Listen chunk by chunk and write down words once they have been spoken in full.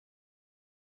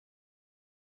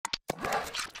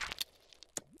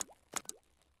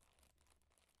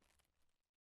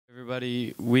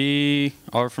everybody. We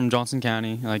are from Johnson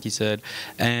County, like you said,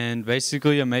 and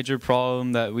basically a major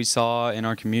problem that we saw in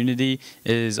our community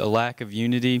is a lack of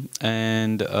unity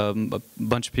and a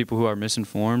bunch of people who are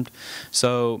misinformed.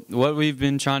 So what we've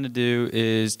been trying to do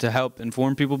is to help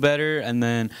inform people better and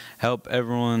then help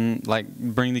everyone, like,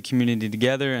 bring the community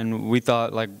together, and we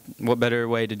thought, like, what better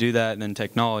way to do that than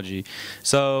technology.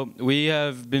 So we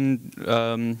have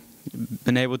been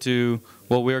able to,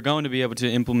 well, we are going to be able to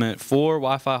implement 4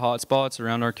 Wi-Fi hotspots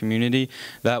around our community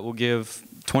that will give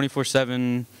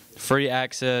 24/7 free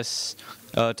access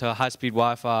to high-speed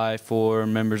Wi-Fi for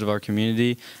members of our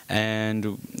community,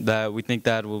 and that we think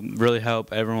that will really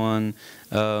help everyone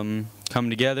come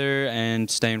together and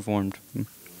stay informed.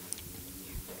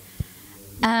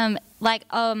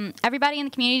 Everybody in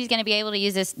the community is going to be able to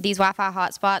use these Wi-Fi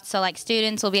hotspots. So like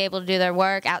students will be able to do their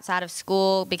work outside of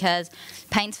school because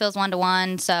Paintsville's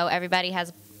 1-to-1, so everybody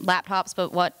has laptops,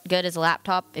 but what good is a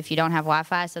laptop if you don't have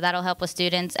Wi-Fi? So that'll help with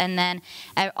students, and then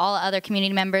all other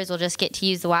community members will just get to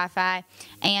use the Wi-Fi.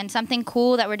 And something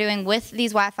cool that we're doing with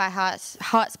these Wi-Fi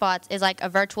hotspots is like a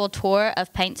virtual tour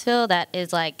of Paintsville that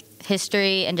is like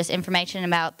history and just information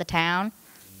about the town.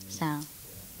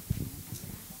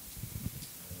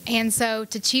 And so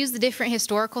to choose the different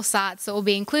historical sites that will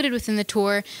be included within the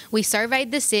tour, we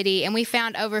surveyed the city and we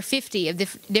found over 50 of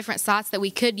different sites that we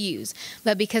could use.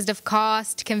 But because of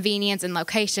cost, convenience, and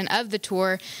location of the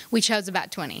tour, we chose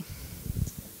about 20.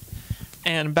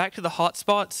 And back to the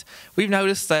hotspots, we've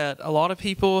noticed that a lot of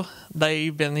people,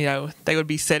 they've been, they would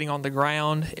be sitting on the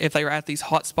ground. If they were at these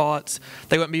hotspots,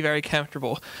 they wouldn't be very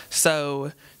comfortable.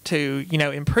 So to,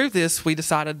 improve this, we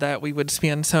decided that we would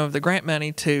spend some of the grant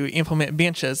money to implement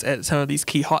benches at some of these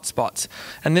key hotspots.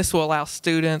 And this will allow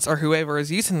students or whoever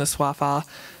is using this Wi-Fi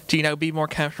to, be more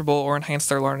comfortable or enhance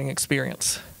their learning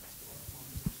experience.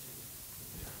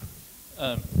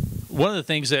 One of the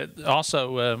things that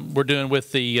also we're doing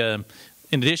with the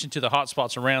in addition to the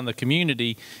hotspots around the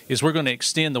community, is we're going to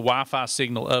extend the Wi-Fi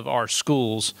signal of our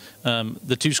schools,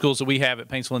 the 2 schools that we have at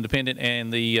Paintsville Independent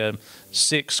and the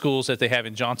 6 schools that they have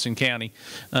in Johnson County.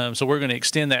 So we're going to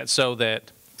extend that so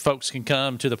that folks can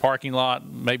come to the parking lot.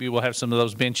 Maybe we'll have some of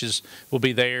those benches will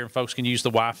be there, and folks can use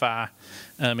the Wi-Fi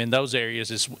in those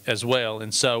areas as well.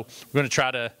 And so we're going to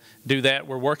try to do that.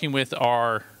 We're working with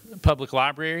our public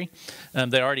library.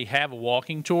 They already have a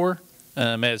walking tour,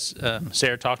 as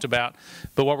Sarah talked about.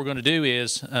 But what we're going to do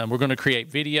is we're going to create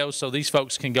videos so these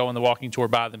folks can go on the walking tour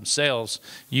by themselves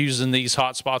using these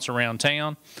hotspots around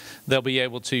town. They'll be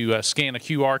able to scan a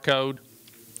QR code.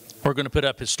 We're going to put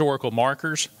up historical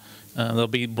markers. They'll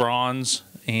be bronze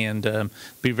and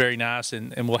be very nice,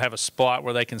 and we'll have a spot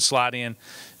where they can slide in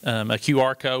a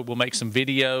QR code. We'll make some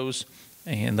videos,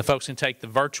 and the folks can take the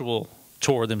virtual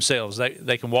tour themselves.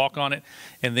 They can walk on it,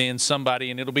 and then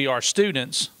somebody, and it'll be our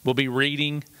students, will be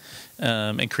reading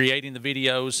and creating the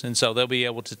videos, and so they'll be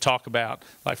able to talk about,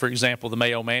 like, for example, the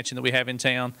Mayo Mansion that we have in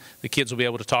town. The kids will be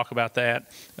able to talk about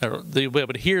that. They'll be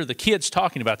able to hear the kids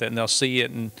talking about that, and they'll see it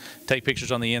and take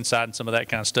pictures on the inside and some of that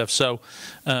kind of stuff. So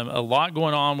a lot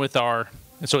going on with our,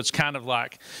 and so it's kind of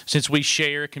like, since we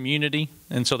share a community,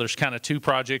 and so there's kind of 2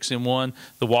 projects in one,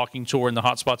 the walking tour and the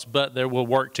hotspots, but they will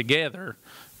work together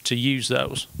to use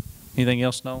those. Anything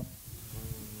else, Noel?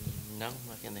 No,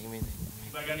 I can't think of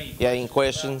anything. Yeah, any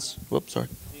questions? Whoops, sorry.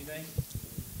 Anything?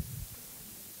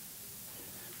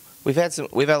 We've had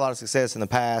a lot of success in the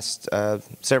past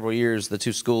several years. The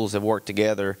 2 schools have worked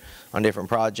together on different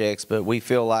projects, but we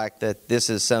feel like that this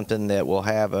is something that will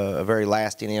have a very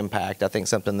lasting impact. I think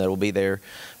something that will be there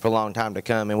for a long time to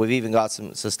come. And we've even got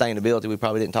some sustainability. We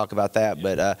probably didn't talk about that,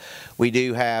 but we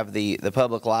do have the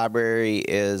public library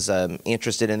is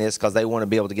interested in this because they want to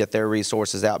be able to get their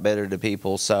resources out better to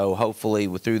people. So hopefully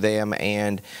through them,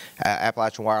 and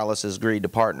Appalachian Wireless has agreed to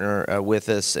partner with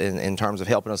us in terms of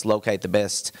helping us locate the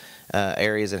best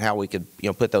areas and how we could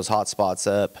put those hot spots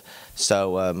up.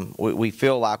 So we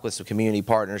feel like with some community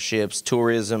partnerships,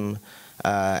 tourism,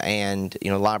 and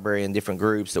library and different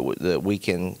groups that we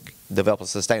can develop a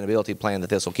sustainability plan that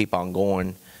this will keep on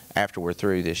going after we're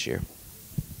through this year.